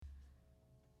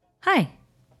Hi,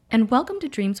 and welcome to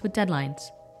Dreams with Deadlines,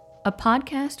 a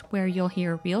podcast where you'll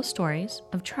hear real stories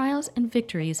of trials and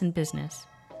victories in business.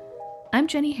 I'm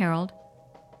Jenny Harold,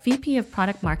 VP of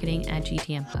Product Marketing at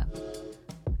GTM Hub.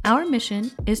 Our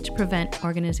mission is to prevent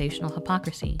organizational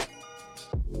hypocrisy.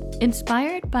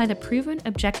 Inspired by the proven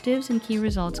objectives and key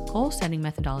results goal-setting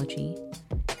methodology,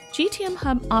 GTM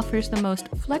Hub offers the most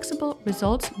flexible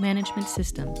results management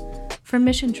system for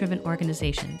mission-driven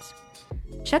organizations.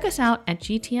 Check us out at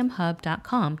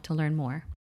gtmhub.com to learn more.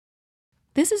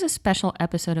 This is a special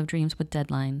episode of Dreams with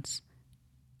Deadlines.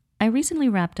 I recently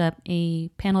wrapped up a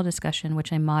panel discussion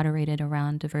which I moderated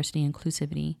around diversity and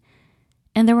inclusivity,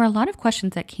 and there were a lot of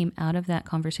questions that came out of that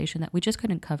conversation that we just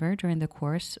couldn't cover during the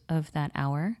course of that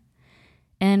hour,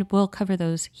 and we'll cover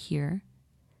those here.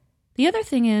 The other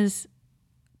thing is,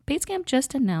 Basecamp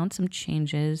just announced some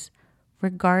changes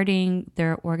regarding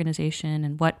their organization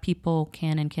and what people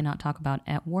can and cannot talk about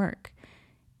at work.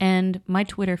 And my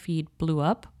Twitter feed blew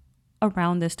up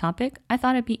around this topic. I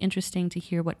thought it'd be interesting to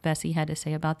hear what Vessi had to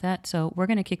say about that. So we're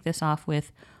going to kick this off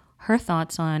with her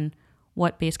thoughts on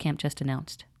what Basecamp just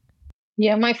announced.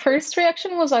 Yeah, my first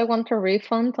reaction was I want a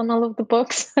refund on all of the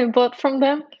books I bought from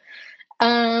them.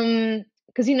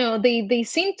 Because, they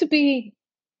seem to be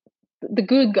the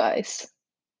good guys.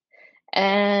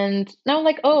 And now I'm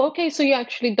like, oh, okay, so you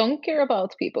actually don't care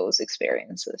about people's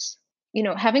experiences.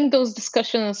 Having those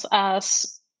discussions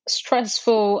as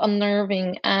stressful,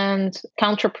 unnerving, and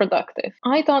counterproductive.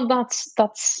 I thought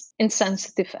that's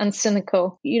insensitive and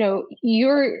cynical.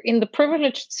 You're in the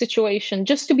privileged situation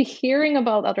just to be hearing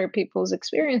about other people's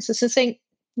experiences and saying,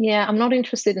 yeah, I'm not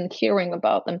interested in hearing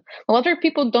about them. Well, other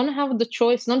people don't have the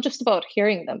choice, not just about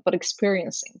hearing them, but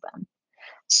experiencing them.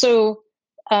 So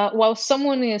while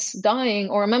someone is dying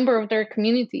or a member of their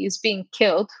community is being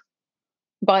killed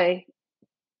by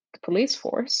the police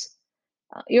force,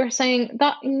 you're saying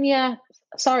that, yeah,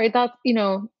 sorry,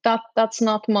 that's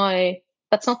not my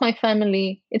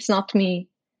family, it's not me,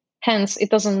 hence it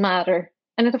doesn't matter,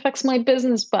 and it affects my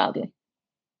business badly.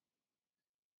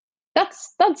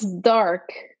 That's dark.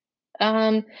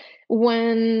 When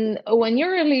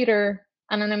you're a leader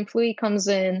and an employee comes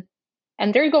in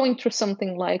and they're going through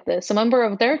something like this, a member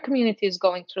of their community is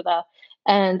going through that,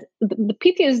 and the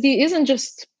PTSD isn't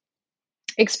just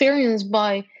experienced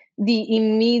by the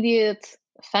immediate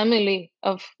family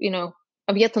of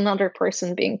yet another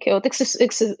person being killed.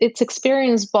 It's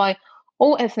experienced by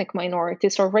all ethnic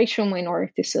minorities or racial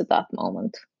minorities at that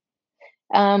moment.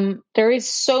 There is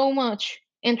so much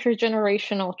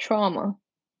intergenerational trauma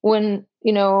when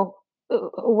all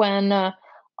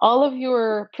of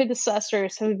your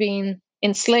predecessors have been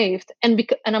enslaved, and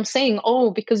I'm saying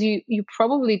because you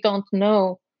probably don't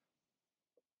know,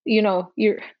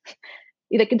 you're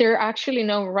like, there are actually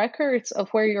no records of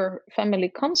where your family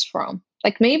comes from.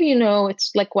 Like, maybe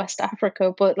it's like West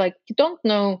Africa, but like you don't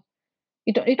know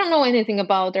anything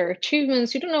about their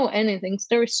achievements. You don't know anything. So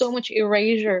there is so much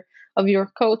erasure of your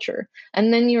culture,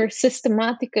 and then you're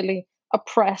systematically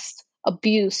oppressed,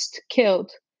 abused,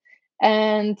 killed.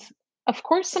 And of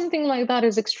course something like that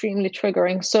is extremely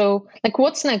triggering. So like,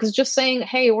 what's next? Just saying,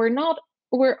 hey,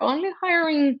 we're only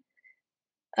hiring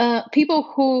people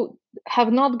who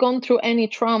have not gone through any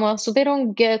trauma, so they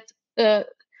don't get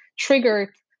triggered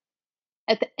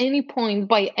at any point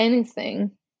by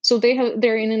anything. So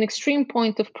they're in an extreme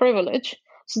point of privilege,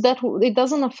 so that it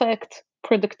doesn't affect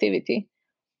productivity.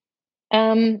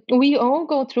 We all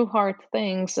go through hard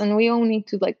things, and we all need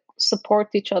to like support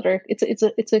each other. It's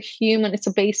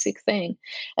a basic thing.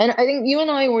 And I think you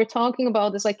and I were talking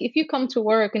about this. Like, if you come to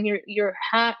work and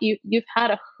you've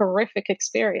had a horrific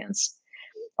experience,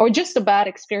 or just a bad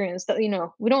experience, that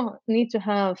we don't need to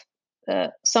have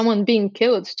someone being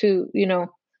killed to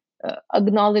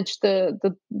acknowledge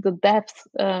the depth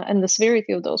and the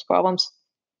severity of those problems.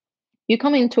 You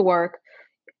come into work,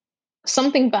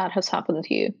 something bad has happened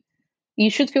to you. You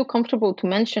should feel comfortable to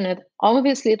mention it.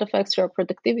 Obviously, it affects your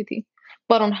productivity,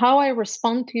 but on how I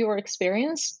respond to your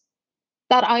experience,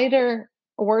 that either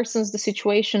worsens the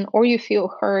situation or you feel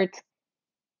heard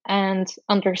and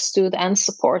understood and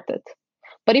supported.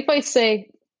 But if I say,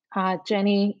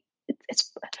 Jenny,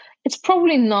 it's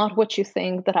probably not what you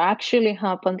think that actually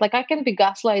happened. Like, I can be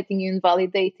gaslighting you and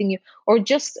validating you, or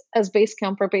just as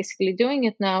Basecamp are basically doing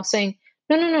it now, saying,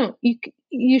 no,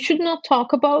 you should not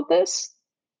talk about this.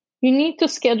 You need to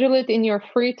schedule it in your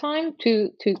free time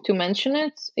to mention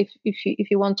it if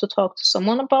you want to talk to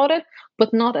someone about it,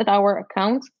 but not at our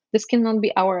account. This cannot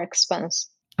be our expense.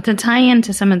 To tie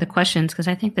into some of the questions, because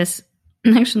I think this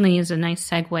actually is a nice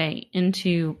segue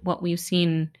into what we've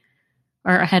seen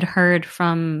or had heard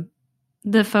from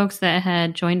the folks that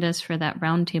had joined us for that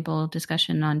roundtable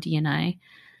discussion on D&I,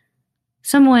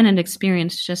 someone had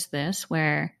experienced just this,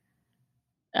 where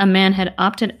a man had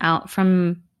opted out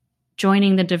from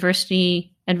joining the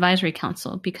Diversity Advisory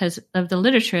Council because of the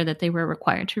literature that they were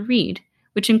required to read,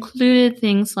 which included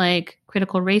things like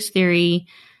critical race theory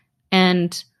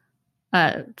and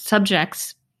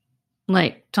subjects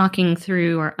like talking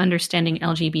through or understanding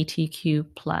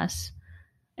LGBTQ+.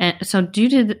 And so due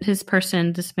to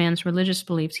this man's religious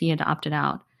beliefs, he had opted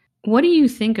out. What do you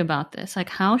think about this? Like,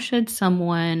 how should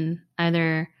someone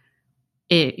either,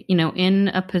 in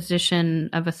a position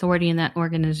of authority in that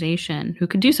organization who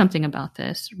could do something about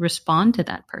this, respond to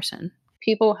that person?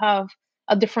 People have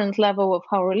a different level of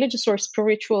how religious or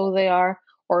spiritual they are,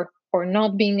 or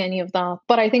not being any of that.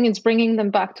 But I think it's bringing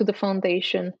them back to the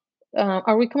foundation.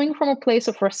 Are we coming from a place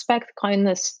of respect,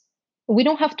 kindness? We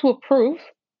don't have to approve,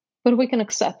 but we can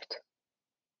accept.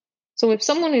 So if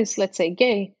someone is, let's say,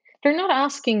 gay, they're not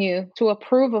asking you to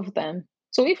approve of them.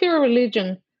 So if your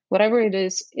religion, whatever it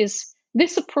is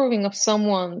disapproving of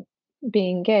someone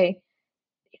being gay,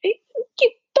 you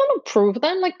don't approve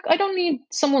them. Like, I don't need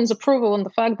someone's approval on the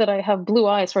fact that I have blue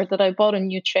eyes, or that I bought a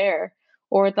new chair,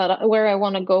 or that where I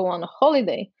want to go on a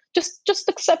holiday. Just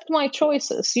accept my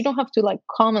choices. You don't have to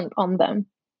comment on them.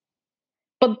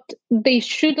 But they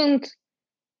shouldn't,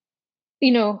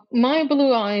 my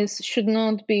blue eyes should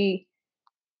not be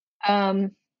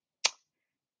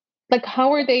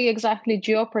how are they exactly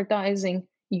jeopardizing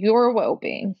your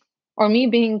well-being? Or me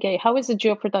being gay, how is it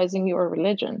jeopardizing your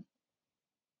religion?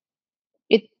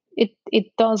 It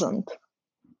doesn't,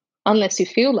 unless you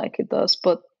feel like it does.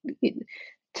 But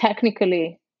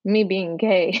technically, me being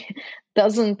gay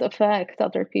doesn't affect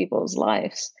other people's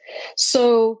lives.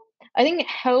 So I think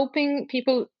helping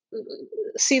people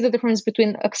see the difference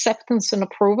between acceptance and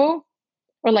approval,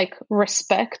 or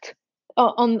respect,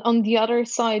 on the other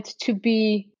side, to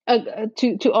be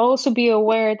to also be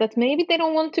aware that maybe they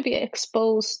don't want to be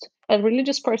exposed. A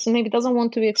religious person maybe doesn't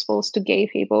want to be exposed to gay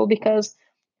people because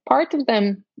part of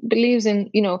them believes in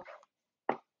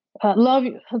love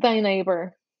thy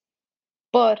neighbor,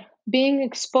 but being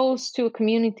exposed to a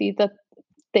community that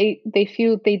they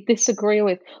feel they disagree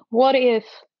with, what if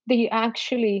they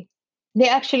actually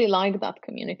like that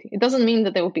community? It doesn't mean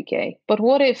that they will be gay, but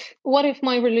what if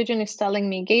my religion is telling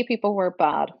me gay people were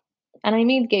bad, and I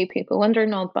meet gay people when they're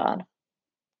not bad?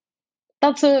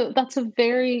 That's a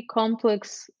very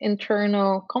complex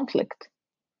internal conflict.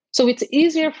 So it's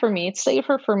easier for me, it's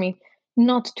safer for me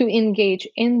not to engage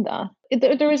in that.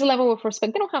 There is a level of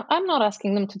respect. I'm not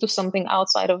asking them to do something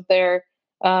outside of their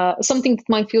something that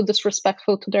might feel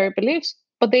disrespectful to their beliefs,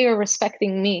 but they are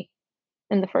respecting me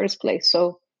in the first place.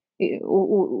 So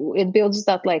it builds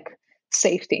that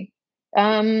safety.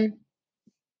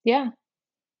 Yeah.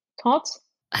 Thoughts?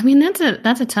 I mean, that's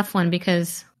a tough one,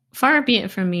 because far be it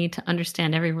from me to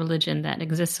understand every religion that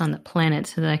exists on the planet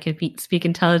so that I could speak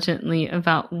intelligently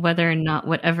about whether or not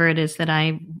whatever it is that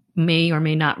I may or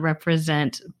may not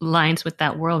represent aligns with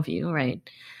that worldview, right?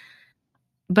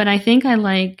 But I think I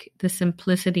like the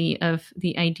simplicity of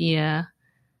the idea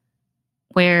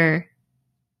where,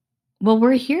 well,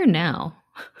 we're here now.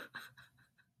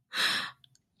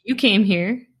 You came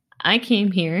here. I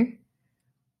came here.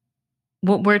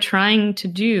 What we're trying to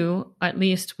do, at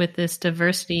least with this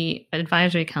Diversity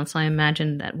Advisory Council, I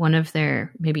imagine that one of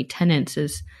their maybe tenets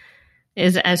is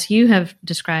as you have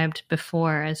described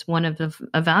before, as one of the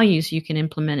values you can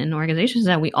implement in organizations,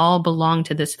 that we all belong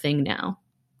to this thing now,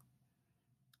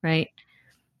 right?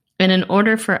 And in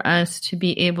order for us to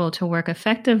be able to work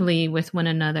effectively with one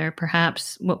another,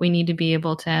 perhaps what we need to be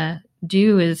able to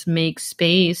do is make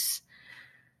space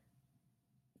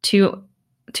to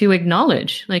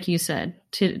acknowledge, like you said,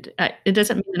 it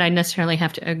doesn't mean that I necessarily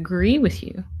have to agree with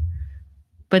you,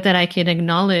 but that I can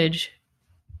acknowledge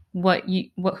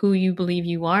who you believe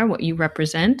you are, what you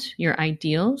represent, your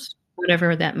ideals,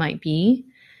 whatever that might be.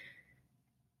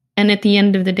 And at the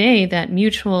end of the day, that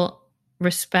mutual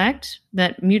respect,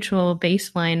 that mutual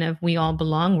baseline of we all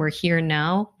belong, we're here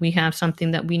now, we have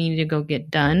something that we need to go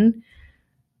get done.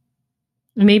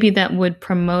 Maybe that would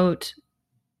promote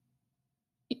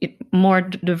more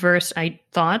diverse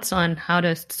thoughts on how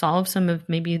to solve some of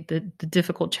maybe the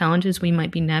difficult challenges we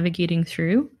might be navigating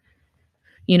through,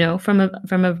 from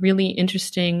a really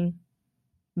interesting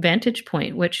vantage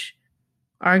point, which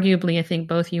arguably I think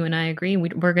both you and I agree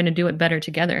we're going to do it better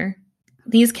together.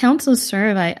 These councils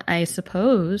serve, I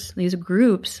suppose, these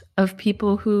groups of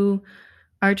people who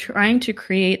are trying to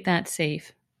create that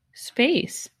safe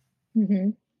space,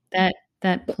 mm-hmm.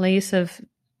 that place of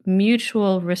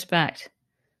mutual respect,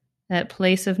 that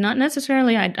place of not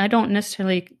necessarily, I don't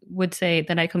necessarily would say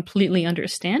that I completely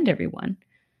understand everyone,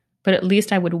 but at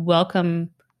least I would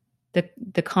welcome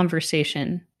the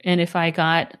conversation. And if I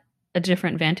got a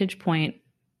different vantage point,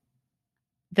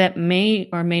 that may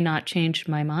or may not change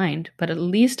my mind, but at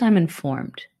least I'm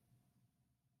informed.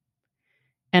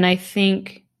 And I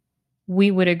think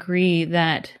we would agree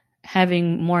that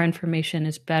having more information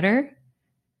is better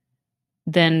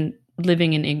than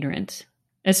living in ignorance,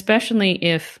 especially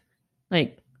if,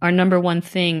 like, our number one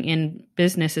thing in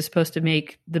business is supposed to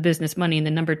make the business money, and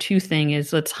the number two thing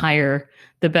is let's hire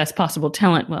the best possible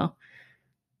talent. Well,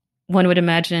 one would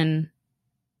imagine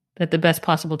that the best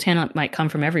possible talent might come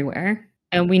from everywhere.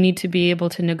 And we need to be able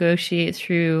to negotiate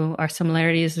through our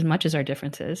similarities as much as our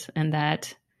differences. And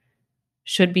that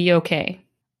should be okay.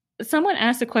 Someone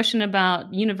asked a question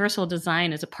about universal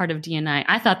design as a part of D&I.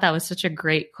 I thought that was such a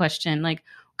great question. Like,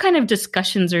 what kind of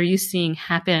discussions are you seeing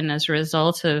happen as a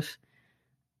result of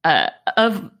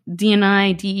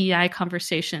D&I, DEI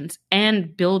conversations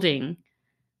and building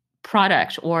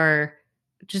product, or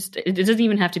just, it doesn't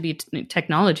even have to be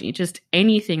technology, just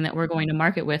anything that we're going to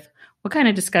market with? What kind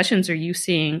of discussions are you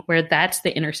seeing where that's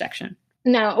the intersection?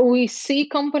 Now, we see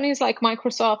companies like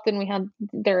Microsoft, and we had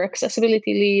their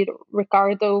accessibility lead,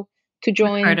 Ricardo, to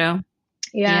join. Ricardo.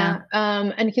 Yeah.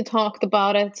 And he talked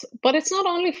about it. But it's not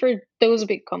only for those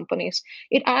big companies.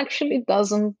 It actually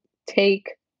doesn't take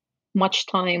much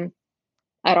time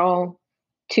at all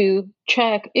to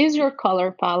check, is your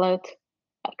color palette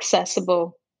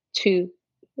accessible to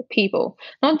people?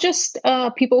 Not just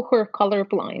people who are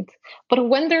colorblind, but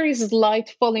when there is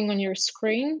light falling on your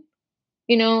screen,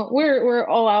 we're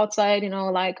all outside,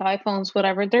 like iPhones,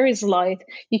 whatever, there is light.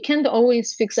 You can't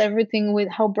always fix everything with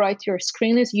how bright your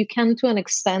screen is. You can, to an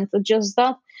extent, adjust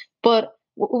that. But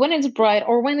when it's bright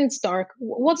or when it's dark,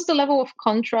 what's the level of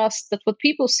contrast that what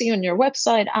people see on your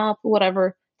website, app,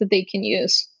 whatever, that they can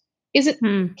use? Is it,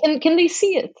 can they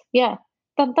see it? Yeah,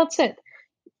 that's it.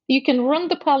 You can run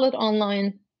the palette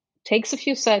online, takes a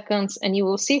few seconds, and you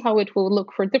will see how it will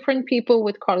look for different people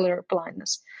with color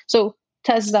blindness. So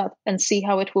test that and see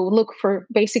how it will look for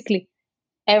basically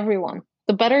everyone.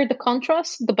 The better the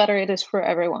contrast, the better it is for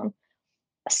everyone.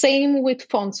 Same with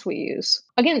fonts we use.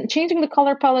 Again, changing the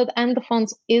color palette and the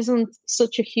fonts isn't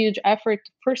such a huge effort,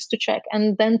 first to check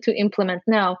and then to implement.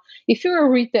 Now, if you're a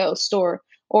retail store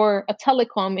or a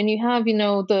telecom and you have,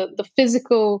 the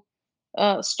physical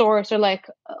stores are like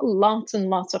lots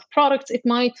and lots of products, it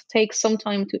might take some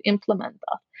time to implement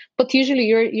that. But usually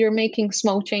you're making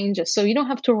small changes, so you don't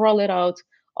have to roll it out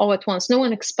all at once. No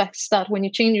one expects that when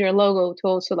you change your logo to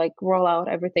also like roll out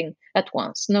everything at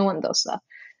once. No one does that.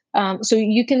 So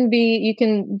you can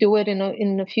do it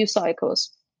in a few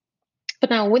cycles. But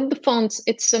now with the fonts,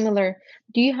 it's similar.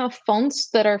 Do you have fonts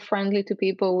that are friendly to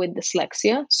people with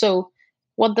dyslexia? So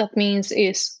what that means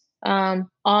is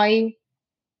I,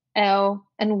 L,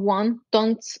 and 1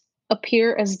 don't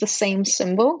appear as the same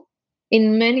symbol.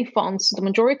 In many fonts, the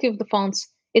majority of the fonts,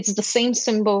 it's the same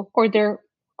symbol or they're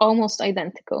almost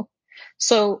identical.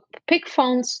 So pick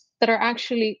fonts that are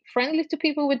actually friendly to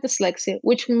people with dyslexia,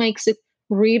 which makes it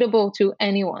readable to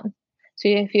anyone. So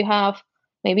if you have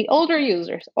maybe older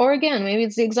users, or again, maybe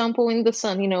it's the example in the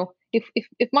sun,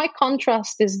 if my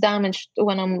contrast is damaged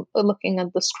when I'm looking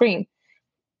at the screen,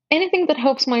 anything that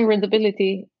helps my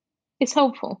readability is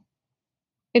helpful.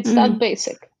 It's that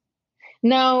basic.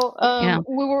 Now,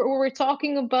 we were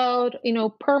talking about,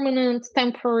 permanent,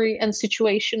 temporary, and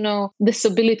situational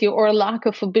disability or lack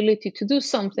of ability to do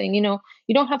something. You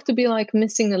don't have to be like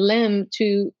missing a limb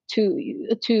to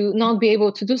not be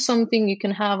able to do something. You can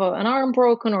have an arm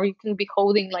broken, or you can be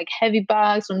holding like heavy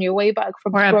bags on your way back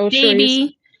from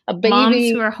groceries. A baby. Moms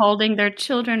who are holding their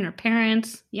children or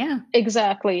parents. Yeah,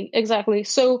 exactly.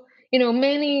 So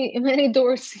many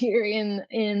doors here in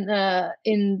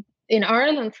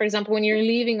Ireland, for example, when you're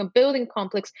leaving a building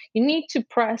complex, you need to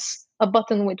press a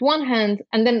button with one hand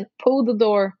and then pull the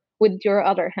door with your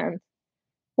other hand.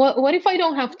 What if I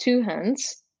don't have two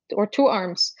hands or two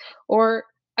arms, or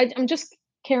I'm just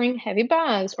carrying heavy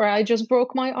bags, or I just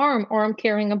broke my arm, or I'm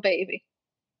carrying a baby?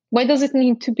 Why does it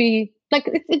need to be like,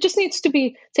 it just needs to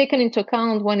be taken into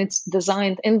account when it's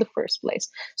designed in the first place.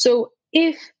 So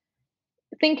if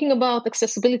thinking about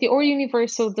accessibility or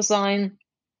universal design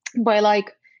by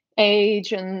like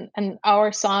age and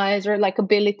our size or like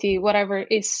ability, whatever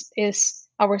is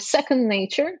our second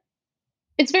nature,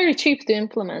 it's very cheap to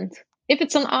implement. If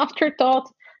it's an afterthought,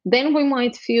 then we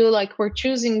might feel like we're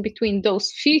choosing between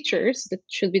those features that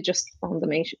should be just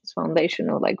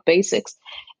foundational, like basics,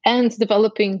 and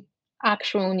developing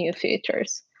actual new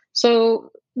features.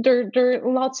 So there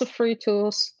are lots of free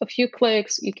tools. A few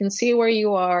clicks, you can see where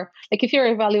you are. Like if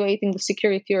you're evaluating the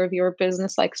security of your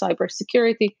business, like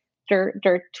cybersecurity, there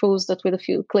are tools that with a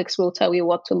few clicks will tell you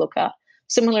what to look at.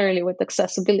 Similarly with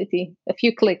accessibility, a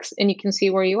few clicks and you can see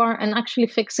where you are, and actually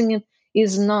fixing it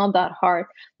is not that hard.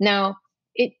 Now,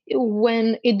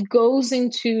 when it goes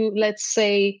into, let's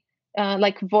say,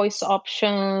 like voice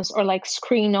options or like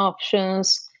screen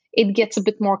options, it gets a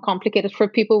bit more complicated for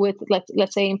people with,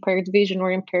 let's say, impaired vision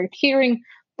or impaired hearing.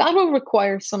 That will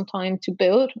require some time to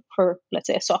build for, let's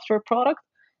say, a software product.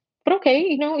 But okay,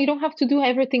 you don't have to do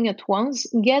everything at once.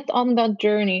 Get on that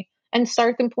journey and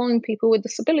start employing people with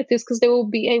disabilities, because they will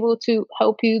be able to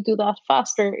help you do that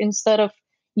faster, instead of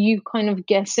you kind of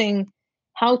guessing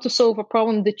how to solve a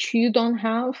problem that you don't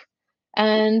have.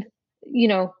 And,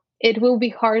 it will be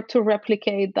hard to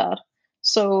replicate that.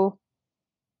 So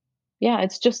yeah,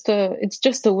 it's just a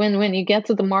win-win. You get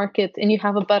to the market and you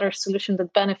have a better solution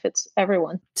that benefits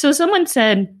everyone. So someone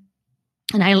said,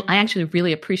 and I actually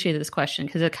really appreciated this question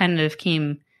because it kind of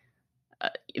came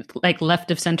like left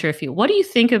of center of you. What do you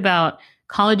think about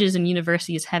colleges and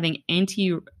universities having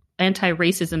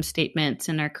anti-racism statements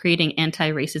and are creating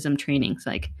anti-racism trainings?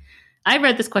 Like, I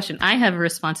read this question. I have a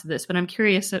response to this, but I'm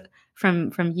curious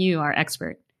from you, our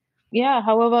expert. Yeah,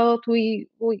 how about we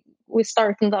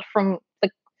start in that from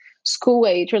like school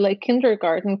age or like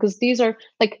kindergarten, because these are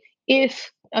like, if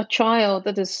a child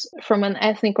that is from an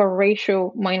ethnic or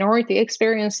racial minority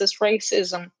experiences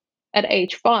racism at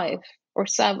age 5 or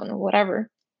 7 or whatever,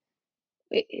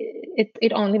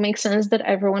 it only makes sense that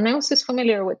everyone else is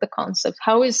familiar with the concept.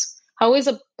 How is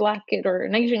a Black kid or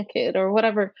an Asian kid or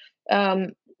whatever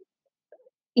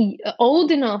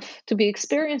old enough to be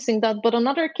experiencing that, but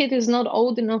another kid is not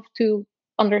old enough to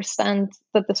understand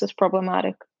that this is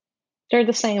problematic? They're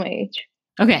the same age.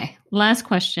 Okay, last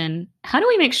question. How do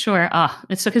we make sure,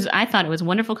 it's because I thought it was a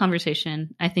wonderful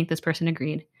conversation. I think this person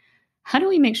agreed. How do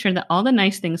we make sure that all the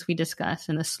nice things we discuss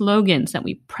and the slogans that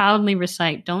we proudly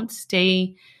recite don't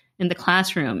stay in the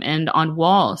classroom and on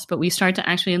walls, but we start to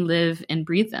actually live and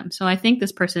breathe them? So I think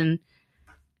this person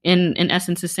in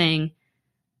essence is saying,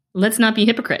 let's not be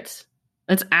hypocrites.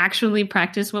 Let's actually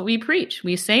practice what we preach.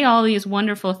 We say all these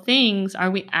wonderful things.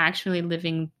 Are we actually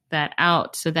living that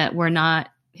out so that we're not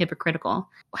hypocritical?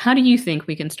 How do you think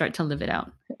we can start to live it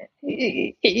out?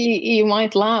 You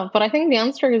might laugh, but I think the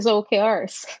answer is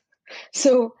OKRs.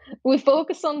 So we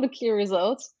focus on the key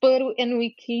results, and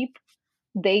we keep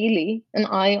daily an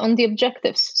eye on the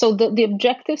objectives. So the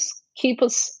objectives keep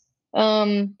us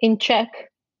in check,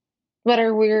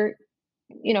 whether we're,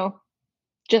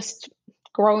 just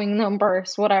growing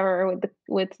numbers, whatever,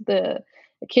 with the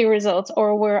key results,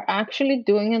 or we're actually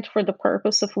doing it for the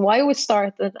purpose of why we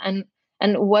started, and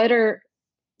whether,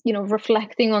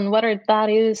 reflecting on whether that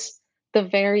is the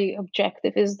very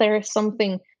objective. Is there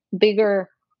something bigger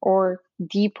or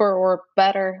deeper or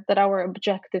better that our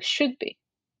objective should be?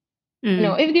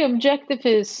 If the objective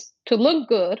is to look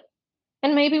good,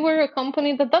 and maybe we're a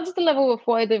company that's the level of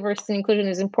why diversity and inclusion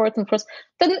is important for us,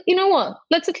 then you know what?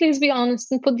 Let's at least be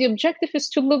honest and put the objective is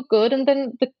to look good, and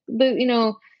then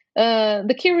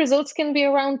the key results can be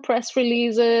around press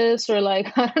releases or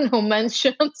like, I don't know,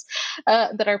 mentions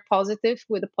that are positive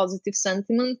with a positive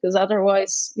sentiment, because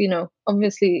otherwise,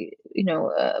 obviously,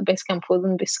 Basecamp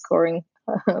wouldn't be scoring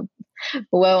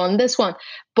well on this one.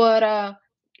 But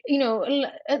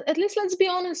at least let's be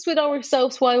honest with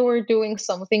ourselves why we're doing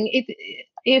something.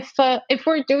 If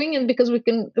we're doing it because we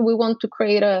want to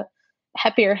create a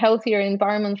happier, healthier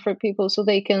environment for people so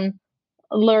they can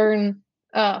learn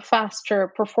faster,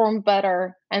 perform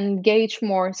better, engage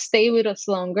more, stay with us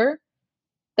longer,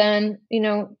 then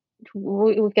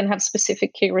we can have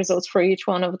specific key results for each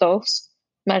one of those,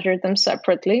 measure them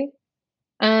separately,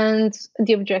 and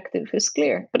the objective is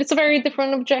clear. But it's a very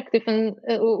different objective, and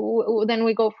then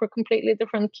we go for completely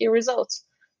different key results.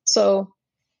 So,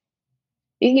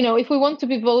 if we want to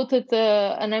be voted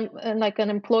an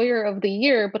employer of the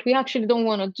year, but we actually don't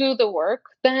want to do the work,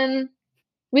 then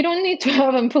we don't need to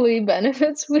have employee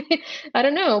benefits. I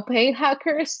don't know, pay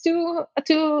hackers to hack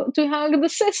the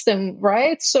system,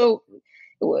 right? So,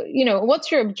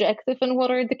 what's your objective and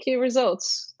what are the key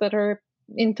results that are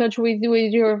in touch with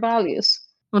your values?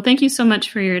 Well, thank you so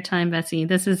much for your time, Betsy.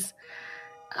 This is,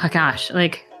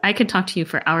 I could talk to you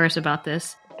for hours about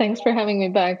this. Thanks for having me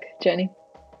back, Jenny.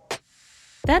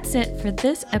 That's it for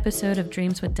this episode of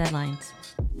Dreams with Deadlines.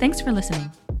 Thanks for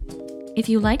listening. If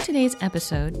you like today's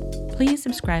episode, please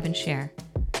subscribe and share.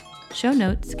 Show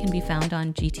notes can be found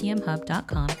on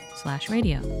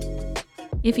gtmhub.com/radio.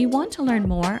 If you want to learn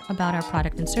more about our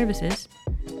product and services,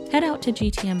 head out to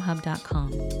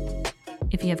gtmhub.com.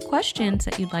 If you have questions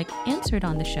that you'd like answered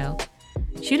on the show,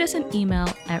 shoot us an email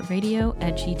at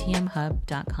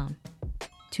radio@gtmhub.com.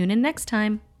 Tune in next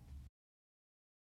time.